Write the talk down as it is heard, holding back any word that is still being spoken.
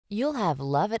You'll have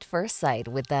love at first sight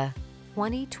with the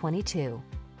 2022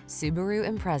 Subaru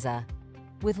Impreza.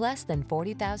 With less than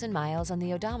 40,000 miles on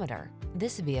the odometer,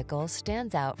 this vehicle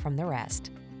stands out from the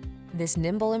rest. This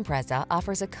nimble Impreza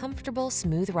offers a comfortable,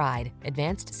 smooth ride,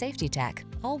 advanced safety tech,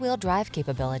 all-wheel drive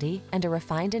capability, and a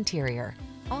refined interior,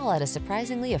 all at a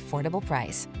surprisingly affordable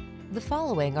price. The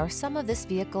following are some of this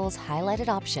vehicle's highlighted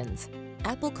options: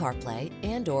 Apple CarPlay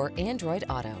and/or Android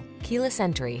Auto, keyless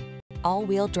entry,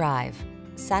 all-wheel drive,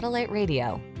 satellite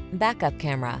radio, backup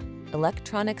camera,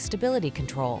 electronic stability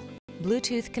control,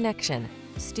 Bluetooth connection,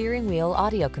 steering wheel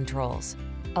audio controls,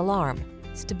 alarm,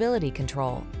 stability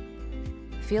control.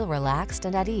 Feel relaxed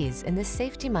and at ease in this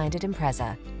safety-minded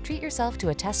Impreza. Treat yourself to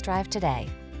a test drive today.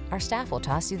 Our staff will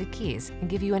toss you the keys and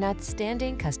give you an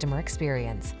outstanding customer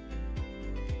experience.